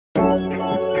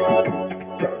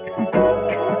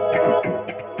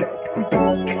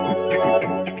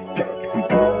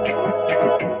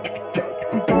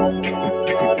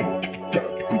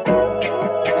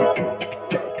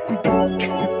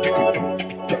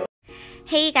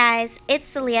Hey guys,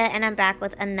 it's Caaliyah and I'm back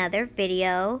with another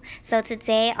video. So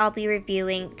today I'll be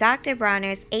reviewing Dr.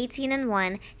 Bronners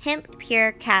 18-in-1 Hemp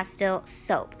Pure Castile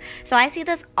Soap. So I see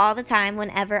this all the time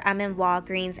whenever I'm in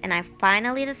Walgreens and I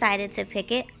finally decided to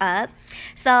pick it up.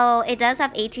 So it does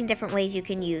have 18 different ways you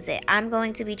can use it. I'm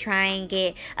going to be trying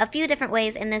it a few different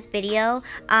ways in this video,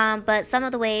 but some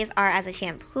of the ways are as a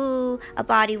shampoo, a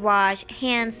body wash,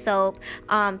 hand soap,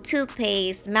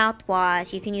 toothpaste,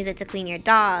 mouthwash. You can use it to clean your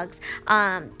dogs,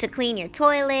 to clean your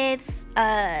toilets,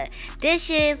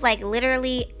 dishes, like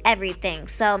literally everything.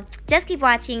 So just keep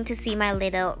watching to see my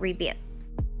little review.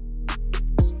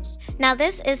 Now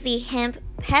this is the Hemp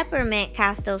Peppermint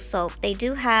Castile Soap. They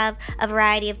do have a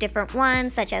variety of different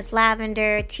ones such as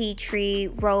lavender, tea tree,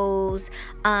 rose,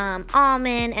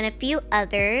 almond, and a few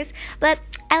others, but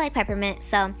I like peppermint,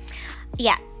 so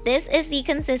yeah. This is the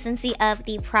consistency of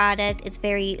the product. It's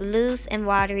very loose and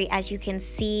watery, as you can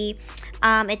see.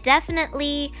 It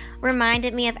definitely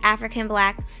reminded me of African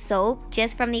black soap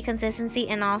just from the consistency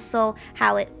and also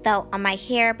how it felt on my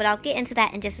hair, but I'll get into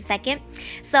that in just a second.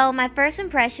 So my first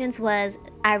impressions was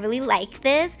I really like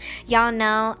this. Y'all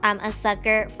know I'm a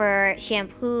sucker for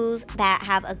shampoos that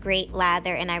have a great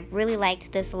lather, and I really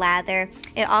liked this lather.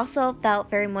 It also felt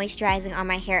very moisturizing on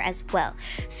my hair as well.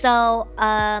 So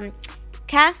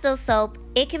Castile soap,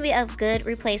 it can be a good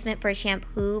replacement for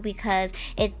shampoo because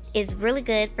it is really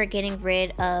good for getting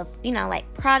rid of, you know,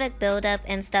 like product buildup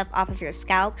and stuff off of your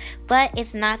scalp, but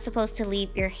it's not supposed to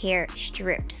leave your hair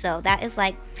stripped. So that is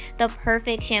like the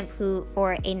perfect shampoo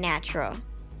for a natural.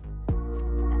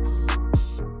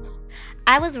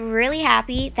 I was really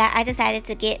happy that I decided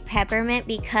to get peppermint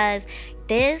because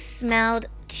this smelled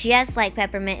just like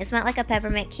peppermint. It smelled like a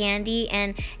peppermint candy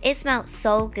and it smelled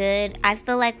so good. I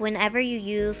feel like whenever you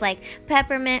use like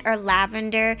peppermint or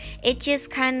lavender, it just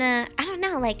kind of, I don't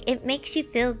know, like it makes you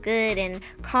feel good and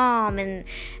calm and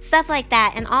stuff like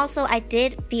that. And also I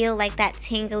did feel like that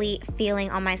tingly feeling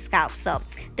on my scalp. So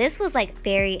this was like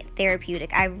very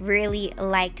therapeutic. I really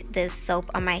liked this soap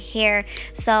on my hair.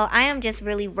 So I am just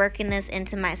really working this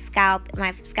into my scalp.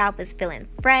 My scalp is feeling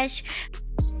fresh.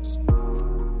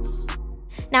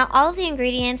 Now all of the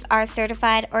ingredients are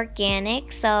certified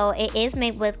organic, so it is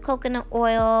made with coconut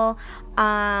oil,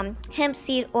 hemp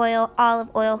seed oil,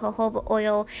 olive oil, jojoba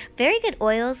oil, very good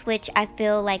oils, which I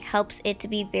feel like helps it to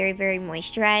be very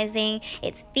moisturizing.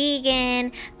 It's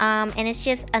vegan, and it's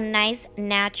just a nice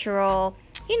natural,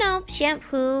 you know,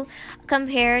 shampoo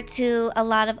compared to a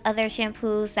lot of other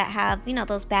shampoos that have, you know,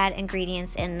 those bad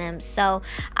ingredients in them. So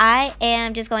I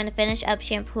am just going to finish up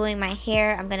shampooing my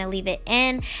hair. I'm going to leave it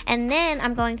in, and then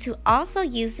I'm going to also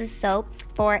use this soap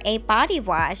for a body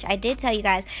wash. I did tell you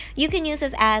guys you can use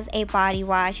this as a body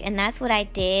wash, and that's what I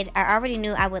did. I already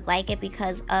knew I would like it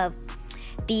because of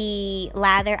the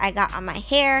lather I got on my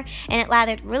hair, and it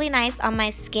lathered really nice on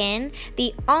my skin.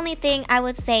 The only thing I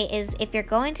would say is if you're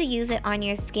going to use it on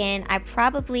your skin, I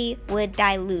probably would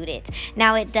dilute it.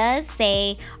 Now it does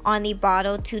say on the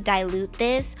bottle to dilute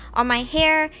this. On my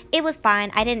hair it was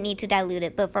fine, I didn't need to dilute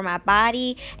it, but for my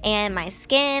body and my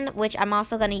skin, which I'm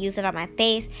also going to use it on my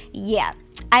face, yeah,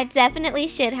 I definitely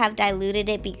should have diluted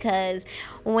it because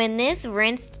when this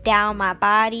rinsed down my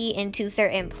body into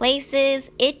certain places,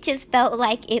 it just felt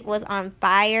like it was on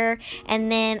fire.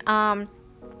 And then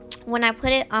when I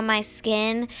put it on my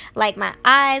skin, like my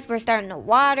eyes were starting to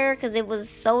water because it was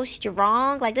so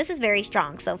strong. Like this is very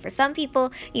strong, so for some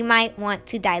people you might want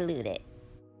to dilute it.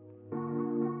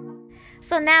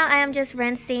 So now I am just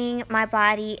rinsing my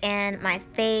body and my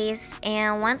face,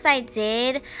 and once I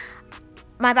did,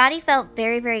 my body felt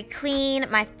very clean.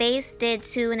 My face did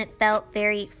too, and it felt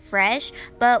very fresh.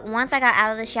 But once I got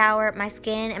out of the shower, my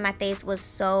skin and my face was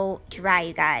so dry,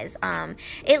 you guys.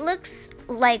 It looks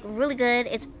like really good.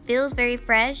 It feels very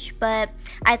fresh, but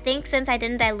I think since I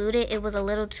didn't dilute it, it was a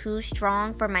little too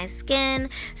strong for my skin.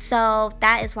 So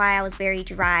that is why I was very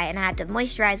dry and I had to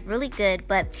moisturize really good,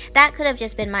 but that could have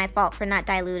just been my fault for not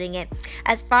diluting it.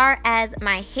 As far as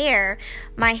my hair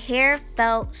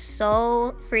felt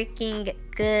so freaking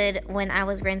good when I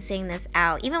was rinsing this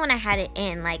out. Even when I had it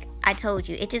in, like I told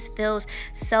you, it just feels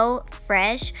so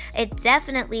fresh. It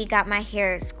definitely got my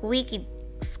hair squeaky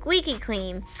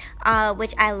clean,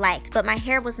 which I liked, but my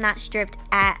hair was not stripped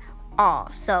at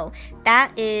all. So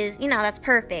that is, you know, that's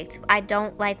perfect. I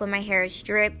don't like when my hair is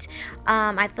stripped.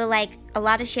 I feel like a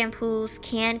lot of shampoos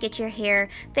can get your hair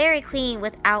very clean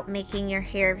without making your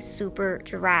hair super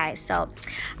dry. So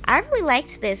I really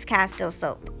liked this Castile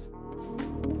soap.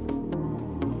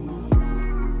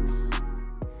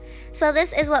 So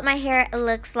this is what my hair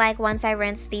looks like once I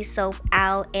rinse the soap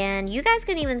out, and you guys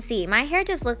can even see my hair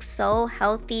just looks so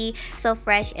healthy, so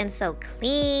fresh, and so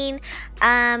clean.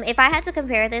 If I had to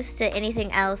compare this to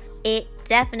anything else, it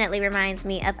definitely reminds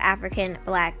me of African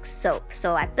black soap.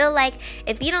 So I feel like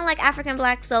if you don't like African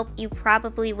black soap, you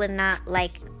probably would not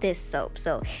like this soap.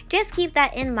 So just keep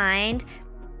that in mind.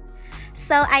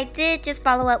 So I did just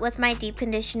follow up with my deep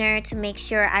conditioner to make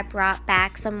sure I brought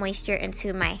back some moisture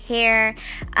into my hair.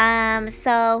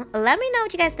 So let me know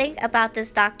what you guys think about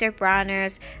this Dr.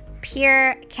 Bronners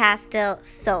Pure Castile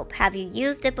soap. Have you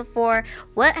used it before?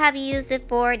 What have you used it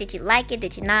for? Did you like it?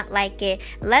 Did you not like it?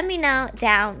 Let me know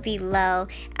down below.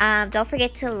 Don't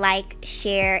forget to like,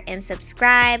 share, and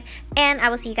subscribe. And I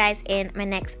will see you guys in my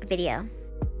next video.